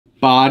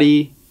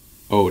body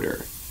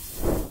odor.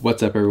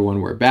 What's up,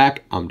 everyone? We're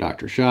back. I'm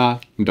Dr. Shah.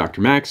 I'm Dr.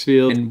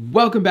 Maxfield. And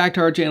welcome back to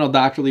our channel,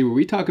 Dr. Lee, where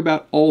we talk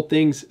about all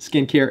things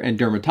skincare and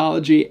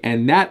dermatology,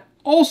 and that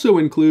also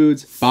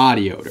includes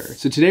body odor.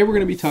 So today we're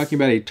going to be talking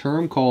about a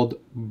term called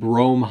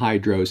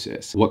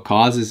bromhidrosis. What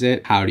causes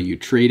it? How do you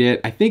treat it?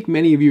 I think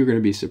many of you are going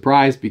to be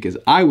surprised, because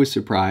I was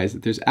surprised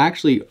that there's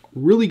actually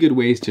really good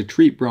ways to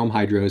treat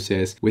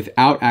bromhidrosis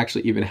without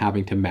actually even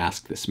having to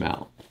mask the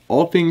smell.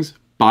 All things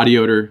body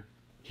odor.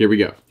 Here we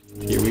go.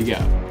 Here we go.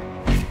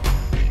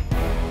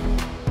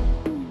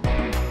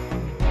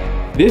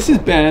 This has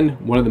been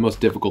one of the most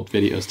difficult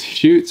videos to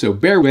shoot, so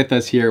bear with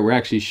us here. We're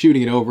actually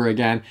shooting it over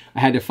again. I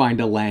had to find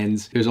a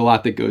lens. There's a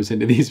lot that goes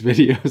into these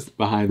videos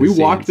behind the scenes.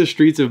 We walked the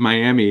streets of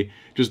Miami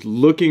just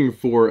looking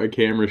for a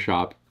camera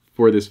shop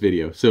for this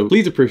video. So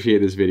please appreciate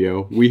this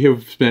video. We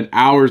have spent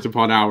hours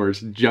upon hours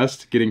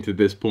just getting to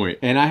this point.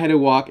 And I had to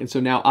walk, and so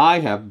now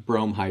I have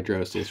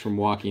bromhidrosis from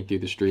walking through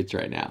the streets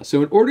right now.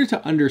 So in order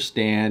to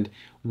understand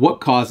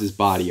what causes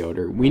body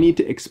odor, we need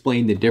to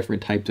explain the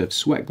different types of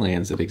sweat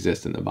glands that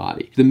exist in the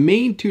body. The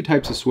main two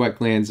types of sweat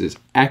glands is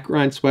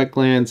eccrine sweat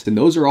glands, and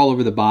those are all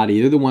over the body.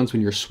 They're the ones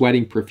when you're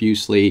sweating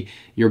profusely,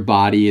 your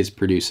body is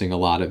producing a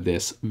lot of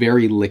this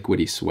very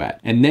liquidy sweat.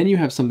 And then you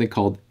have something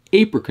called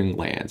apocrine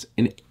glands,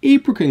 and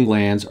apocrine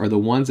glands are the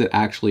ones that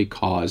actually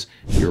cause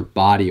your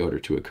body odor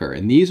to occur.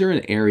 And these are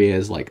in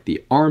areas like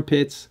the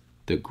armpits,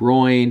 the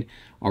groin,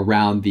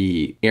 around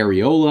the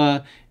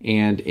areola,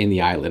 and in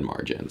the eyelid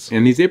margins.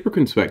 And these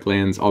apocrine sweat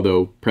glands,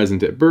 although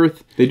present at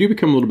birth, they do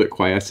become a little bit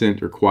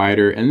quiescent or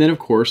quieter, and then of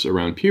course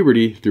around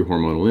puberty, through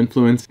hormonal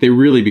influence, they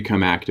really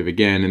become active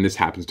again, and this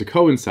happens to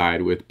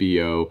coincide with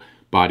BO,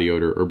 body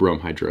odor, or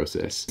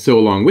bromhidrosis. So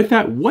along with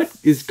that, what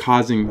is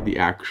causing the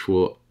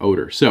actual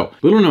odor? So,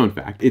 little known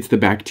fact, it's the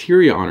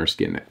bacteria on our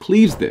skin that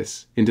cleaves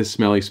this into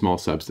smelly small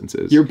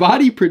substances. Your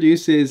body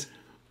produces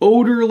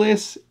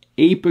odorless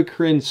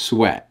apocrine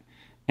sweat.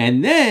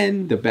 And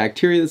then the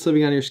bacteria that's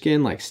living on your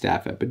skin, like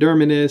Staph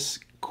epidermidis,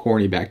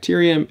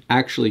 Corynebacterium,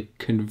 actually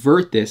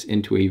convert this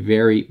into a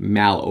very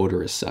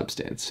malodorous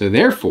substance. So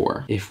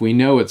therefore, if we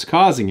know what's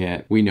causing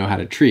it, we know how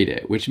to treat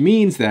it, which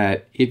means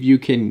that if you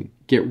can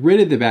get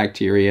rid of the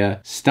bacteria,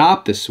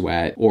 stop the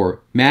sweat,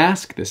 or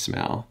mask the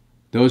smell,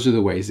 those are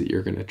the ways that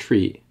you're going to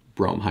treat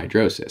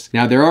bromhidrosis.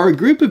 Now, there are a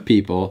group of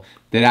people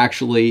that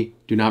actually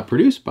do not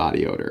produce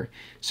body odor.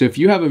 So if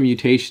you have a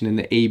mutation in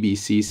the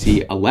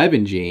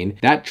ABCC11 gene,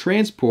 that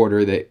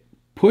transporter that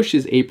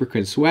pushes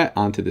apocrine sweat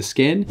onto the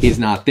skin is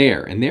not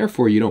there, and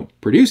therefore you don't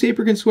produce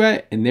apocrine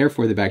sweat, and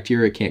therefore the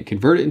bacteria can't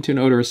convert it into an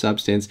odorous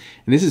substance.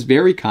 And this is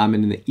very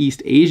common in the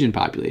East Asian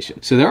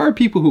population. So there are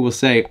people who will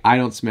say, I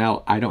don't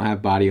smell, I don't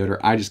have body odor,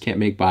 I just can't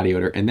make body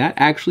odor, and that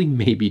actually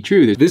may be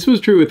true. This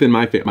was true within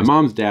my family. My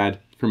mom's dad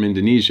from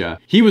Indonesia,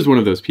 he was one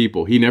of those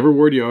people. He never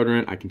wore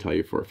deodorant. I can tell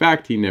you for a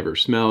fact, he never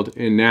smelled,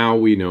 and now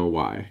we know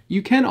why.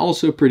 You can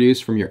also produce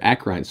from your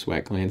eccrine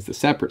sweat glands, the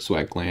separate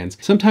sweat glands.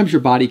 Sometimes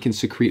your body can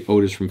secrete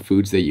odors from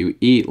foods that you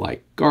eat,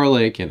 like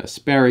garlic and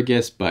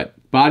asparagus, but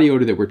body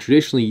odor that we're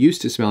traditionally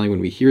used to smelling when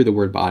we hear the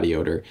word body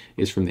odor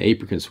is from the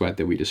apocrine sweat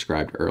that we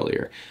described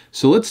earlier.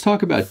 So let's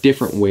talk about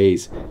different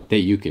ways that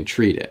you can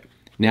treat it.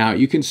 Now,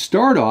 you can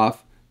start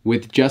off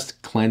with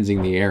just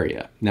cleansing the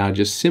area. Now,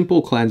 just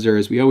simple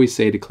cleansers, we always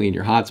say to clean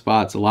your hot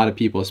spots. A lot of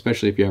people,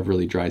 especially if you have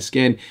really dry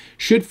skin,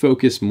 should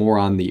focus more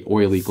on the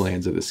oily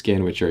glands of the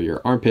skin, which are your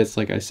armpits,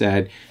 like I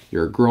said,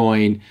 your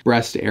groin,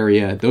 breast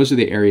area. Those are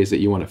the areas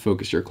that you want to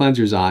focus your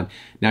cleansers on.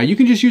 Now, you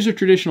can just use a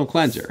traditional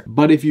cleanser,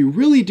 but if you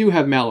really do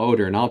have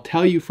malodor, and I'll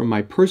tell you from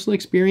my personal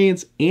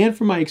experience and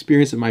from my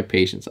experience of my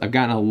patients, I've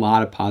gotten a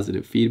lot of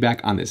positive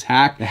feedback on this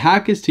hack. The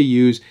hack is to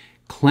use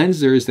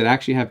cleansers that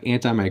actually have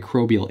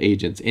antimicrobial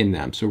agents in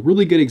them. So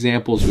really good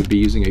examples would be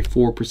using a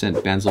 4%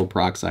 benzoyl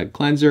peroxide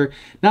cleanser,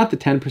 not the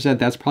 10%.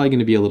 That's probably going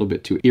to be a little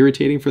bit too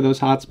irritating for those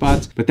hot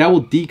spots, but that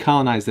will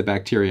decolonize the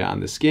bacteria on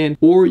the skin.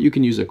 Or you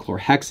can use a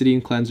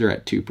chlorhexidine cleanser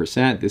at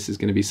 2%. This is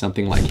going to be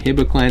something like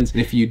HibaCleanse. And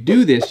if you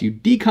do this, you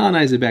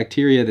decolonize the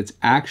bacteria that's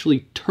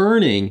actually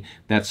turning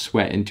that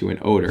sweat into an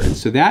odor. And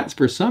so that's,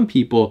 for some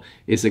people,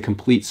 is a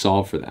complete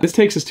solve for them. This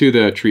takes us to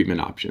the treatment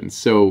options.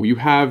 So you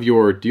have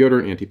your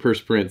deodorant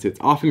antiperspirants.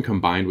 It's often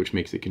combined, which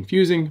makes it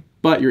confusing,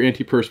 but your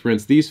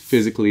antiperspirants, these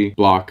physically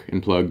block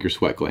and plug your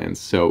sweat glands.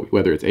 So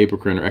whether it's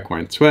apocrine or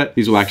equine sweat,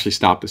 these will actually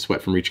stop the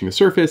sweat from reaching the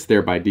surface,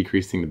 thereby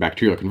decreasing the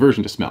bacterial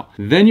conversion to smell.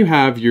 Then you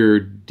have your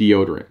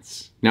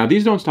deodorants. Now,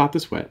 these don't stop the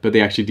sweat, but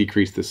they actually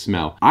decrease the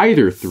smell,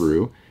 either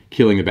through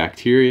killing the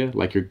bacteria,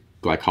 like your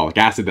glycolic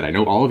acid that I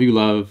know all of you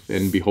love,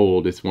 and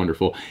behold, it's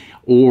wonderful,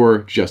 or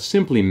just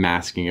simply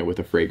masking it with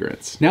a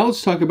fragrance. Now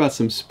let's talk about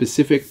some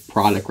specific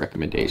product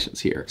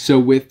recommendations here. So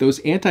with those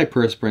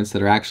antiperspirants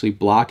that are actually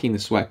blocking the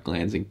sweat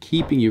glands and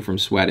keeping you from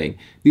sweating,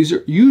 these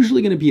are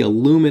usually going to be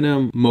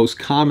aluminum, most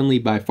commonly,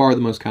 by far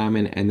the most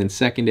common, and then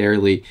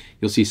secondarily,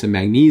 you'll see some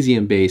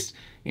magnesium-based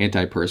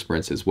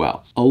antiperspirants as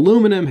well.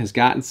 Aluminum has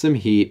gotten some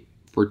heat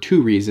for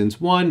two reasons.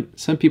 One,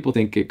 some people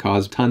think it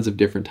caused tons of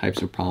different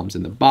types of problems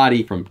in the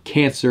body, from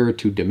cancer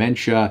to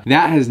dementia.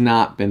 That has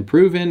not been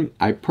proven.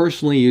 I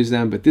personally use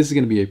them, but this is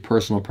going to be a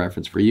personal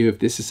preference for you. If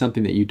this is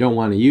something that you don't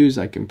want to use,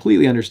 I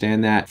completely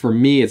understand that. For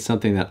me, it's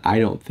something that I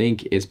don't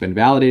think it's been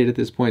validated at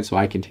this point, so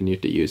I continue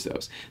to use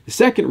those. The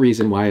second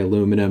reason why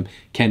aluminum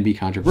can be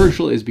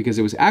controversial is because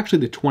it was actually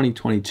the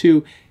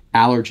 2022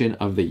 allergen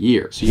of the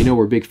year. So you know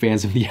we're big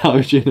fans of the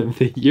allergen of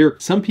the year.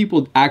 Some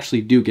people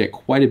actually do get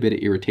quite a bit of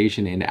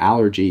irritation and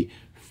allergy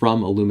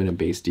from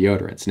aluminum-based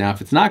deodorants. Now, if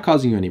it's not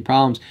causing you any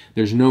problems,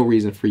 there's no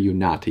reason for you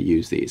not to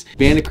use these.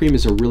 Vanicream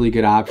is a really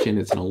good option.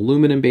 It's an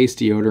aluminum-based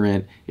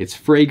deodorant. It's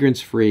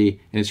fragrance-free,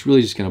 and it's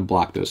really just gonna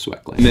block those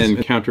sweat glands. And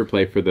then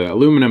counterplay for the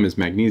aluminum is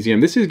magnesium.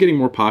 This is getting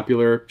more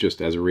popular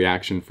just as a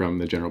reaction from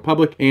the general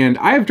public. And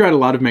I have tried a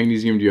lot of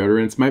magnesium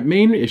deodorants. My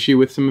main issue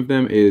with some of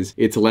them is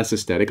it's less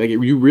aesthetic. Like,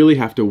 you really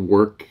have to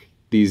work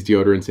these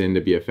deodorants in to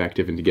be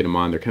effective and to get them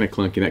on. They're kind of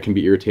clunky. That can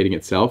be irritating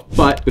itself.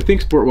 But the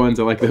Think Sport ones,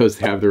 I like those.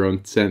 They have their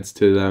own scents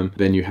to them.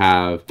 Then you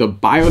have the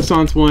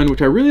Biossance one,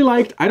 which I really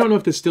liked. I don't know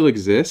if this still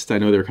exists. I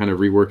know they're kind of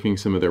reworking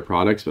some of their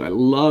products, but I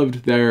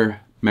loved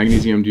their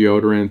magnesium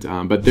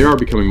deodorant, but they are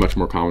becoming much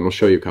more common. We'll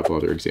show you a couple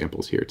other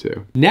examples here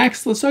too.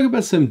 Next, let's talk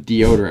about some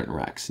deodorant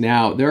wrecks.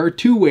 Now, there are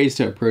two ways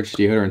to approach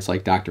deodorants,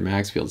 like Dr.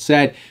 Maxfield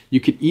said.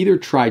 You could either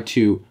try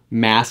to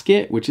mask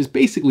it, which is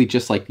basically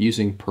just like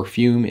using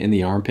perfume in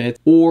the armpit,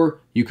 or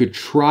you could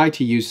try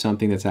to use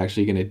something that's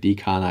actually going to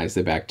decolonize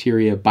the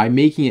bacteria by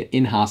making it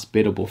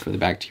inhospitable for the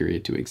bacteria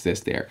to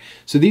exist there.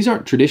 So these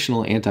aren't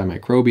traditional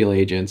antimicrobial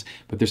agents,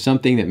 but there's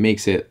something that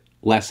makes it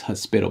less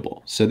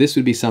hospitable. So this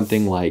would be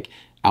something like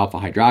alpha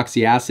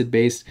hydroxy acid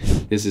based.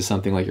 This is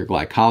something like your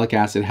glycolic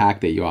acid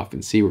hack that you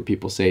often see where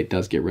people say it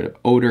does get rid of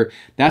odor.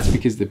 That's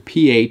because the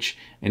pH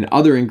and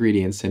other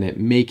ingredients in it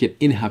make it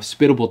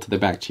inhospitable to the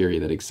bacteria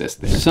that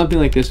exist there. Something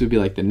like this would be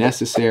like the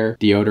Necessaire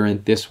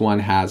deodorant. This one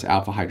has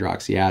alpha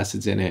hydroxy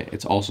acids in it.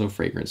 It's also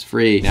fragrance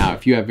free. Now,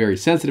 if you have very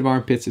sensitive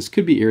armpits, this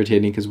could be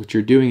irritating because what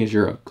you're doing is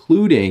you're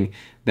occluding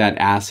that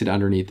acid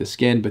underneath the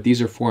skin, but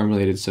these are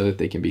formulated so that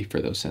they can be for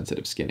those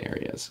sensitive skin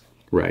areas.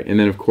 Right, and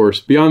then of course,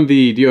 beyond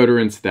the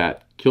deodorants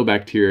that kill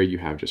bacteria, you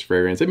have just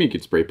fragrance. I mean, you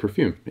could spray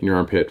perfume in your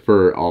armpit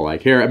for all I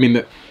care. I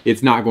mean,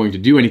 it's not going to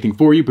do anything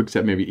for you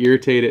except maybe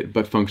irritate it,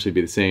 but functionally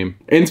be the same.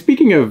 And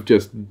speaking of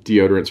just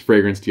deodorants,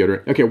 fragrance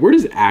deodorant, okay, where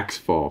does Axe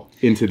fall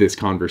into this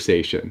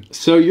conversation?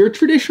 So your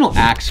traditional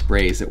Axe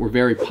sprays that were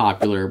very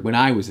popular when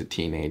I was a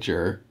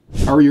teenager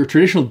are your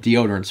traditional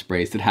deodorant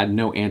sprays that had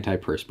no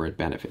antiperspirant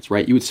benefits,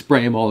 right? You would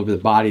spray them all over the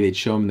body. They'd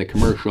show them in the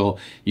commercial.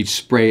 You'd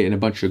spray it and a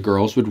bunch of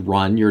girls would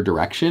run your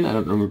direction. I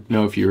don't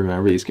know if you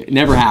remember these. It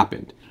never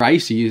happened. I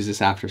used to use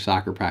this after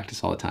soccer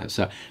practice all the time.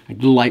 So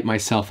I'd light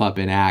myself up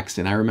in Axe.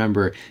 And I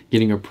remember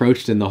getting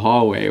approached in the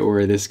hallway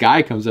where this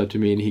guy comes up to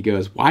me and he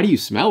goes, "Why do you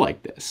smell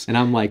like this?" And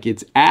I'm like,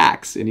 "It's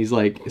Axe." And he's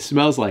like, "It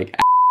smells like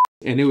Axe."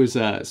 And it was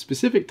a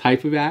specific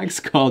type of Axe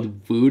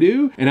called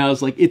Voodoo. And I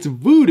was like, "It's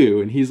Voodoo."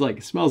 And he's like,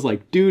 "It smells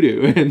like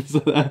doo-doo." And so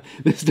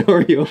the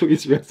story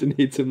always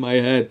resonates in my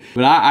head.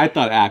 But I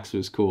thought Axe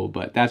was cool,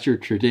 but that's your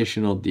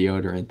traditional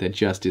deodorant that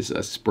just is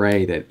a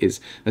spray that is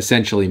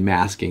essentially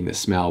masking the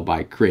smell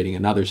by creating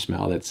another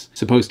smell that's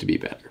supposed to be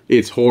better.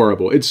 It's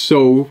horrible. It's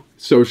so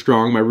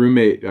strong. My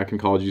roommate back in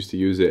college used to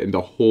use it, and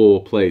the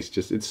whole place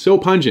just, it's so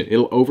pungent.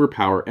 It'll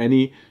overpower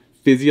any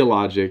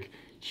physiologic,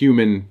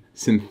 human,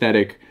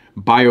 synthetic,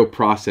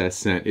 bioprocess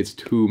scent. It's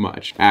too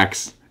much.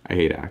 Axe, I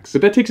hate Axe.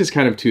 But that takes us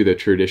kind of to the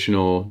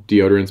traditional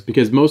deodorants,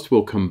 because most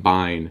will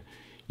combine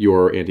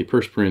your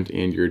antiperspirant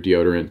and your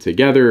deodorant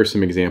together.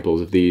 Some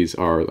examples of these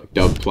are like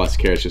Dove Plus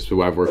Care, just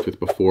who I've worked with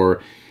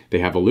before. They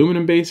have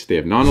aluminum based, they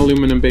have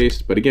non-aluminum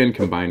based, but again,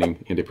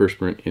 combining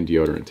antiperspirant and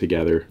deodorant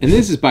together. And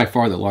this is by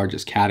far the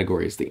largest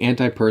category. It's the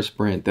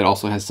antiperspirant that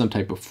also has some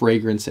type of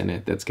fragrance in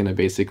it that's gonna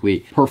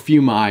basically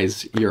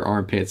perfumize your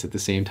armpits at the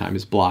same time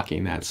as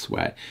blocking that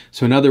sweat.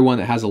 So another one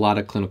that has a lot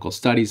of clinical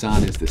studies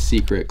on is the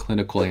Secret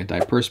Clinical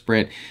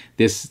Antiperspirant.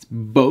 This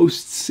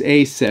boasts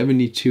a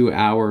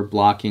 72-hour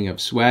blocking of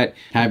sweat.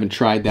 I haven't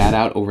tried that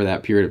out over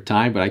that period of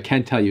time, but I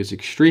can tell you it's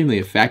extremely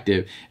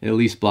effective at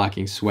least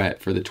blocking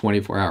sweat for the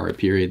 24-hour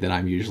period that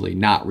I'm usually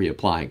not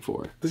reapplying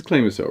for. This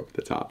claim is so over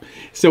the top.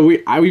 So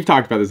we've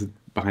talked about this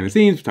behind the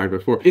scenes, we've talked about it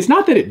before. It's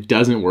not that it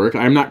doesn't work.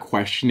 I'm not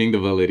questioning the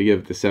validity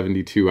of the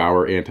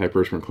 72-hour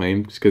antiperspirant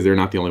claim, just because they're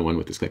not the only one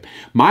with this claim.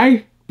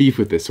 My beef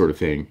with this sort of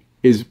thing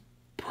is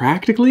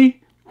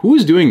practically, who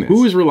is doing this?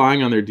 Who is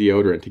relying on their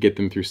deodorant to get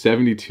them through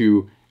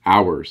 72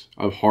 hours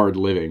of hard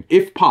living?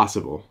 If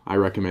possible, I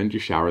recommend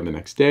you shower the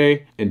next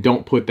day and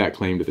don't put that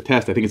claim to the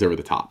test. I think it's over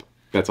the top.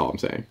 That's all I'm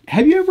saying.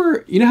 Have you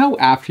ever, you know how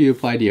after you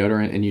apply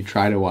deodorant and you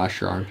try to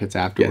wash your armpits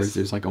afterwards, Yes.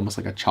 there's like almost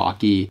like a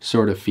chalky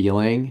sort of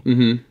feeling?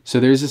 Mm-hmm.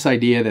 So there's this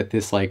idea that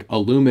this like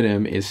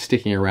aluminum is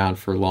sticking around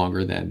for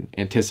longer than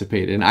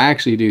anticipated. And I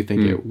actually do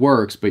think it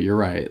works, but you're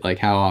right. Like,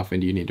 how often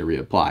do you need to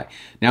reapply?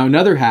 Now,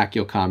 another hack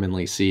you'll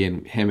commonly see,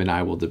 and him and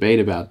I will debate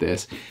about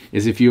this,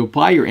 is if you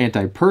apply your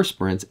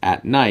antiperspirants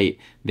at night,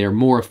 they're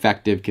more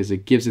effective because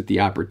it gives it the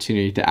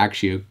opportunity to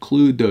actually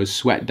occlude those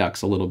sweat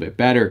ducts a little bit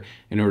better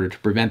in order to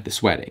prevent the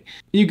sweating.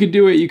 You could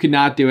do it, you could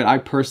not do it. I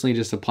personally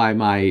just apply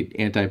my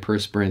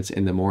antiperspirants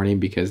in the morning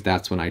because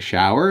that's when I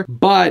shower.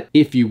 But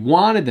if you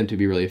wanted them to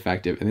be really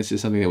effective, and this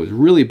is something that was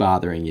really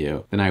bothering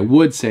you, then I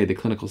would say the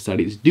clinical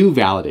studies do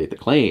validate the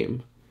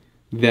claim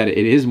that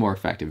it is more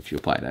effective if you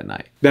apply it at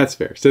night. That's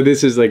fair. So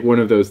this is like one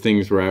of those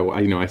things where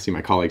I see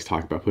my colleagues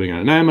talk about putting it on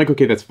at night. I'm like,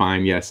 okay, that's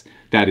fine. Yes,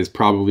 that is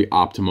probably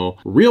optimal.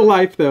 Real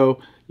life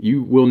though,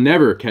 you will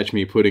never catch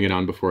me putting it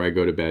on before I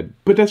go to bed.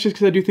 But that's just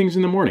because I do things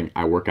in the morning.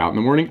 I work out in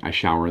the morning, I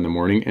shower in the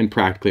morning, and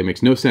practically it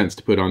makes no sense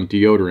to put on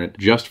deodorant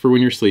just for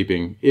when you're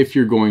sleeping if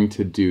you're going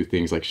to do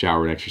things like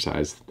shower and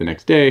exercise the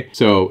next day.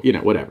 So, you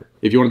know, whatever.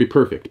 If you want to be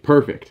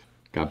perfect,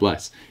 God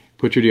bless.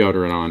 Put your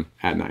deodorant on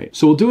at night.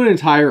 So we'll do an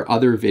entire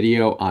other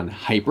video on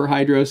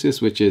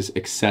hyperhidrosis, which is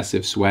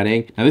excessive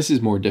sweating. Now this is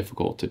more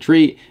difficult to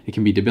treat. It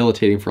can be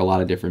debilitating for a lot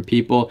of different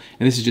people.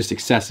 And this is just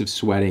excessive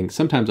sweating,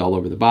 sometimes all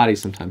over the body,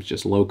 sometimes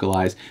just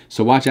localized.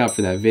 So watch out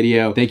for that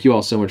video. Thank you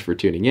all so much for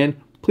tuning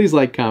in. Please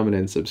like, comment,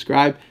 and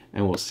subscribe,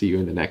 and we'll see you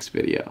in the next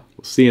video.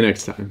 We'll see you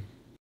next time.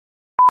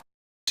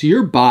 So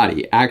your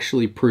body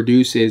actually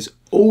produces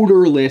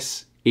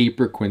odorless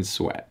apricot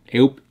sweat.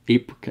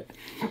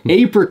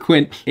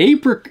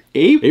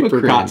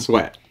 Apricot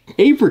sweat.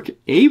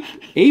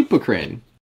 Apocrine.